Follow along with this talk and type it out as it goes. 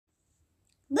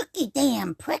Look, you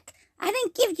damn prick. I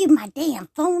didn't give you my damn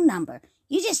phone number.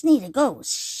 You just need to go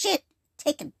shit,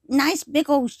 take a nice big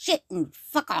old shit and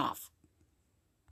fuck off.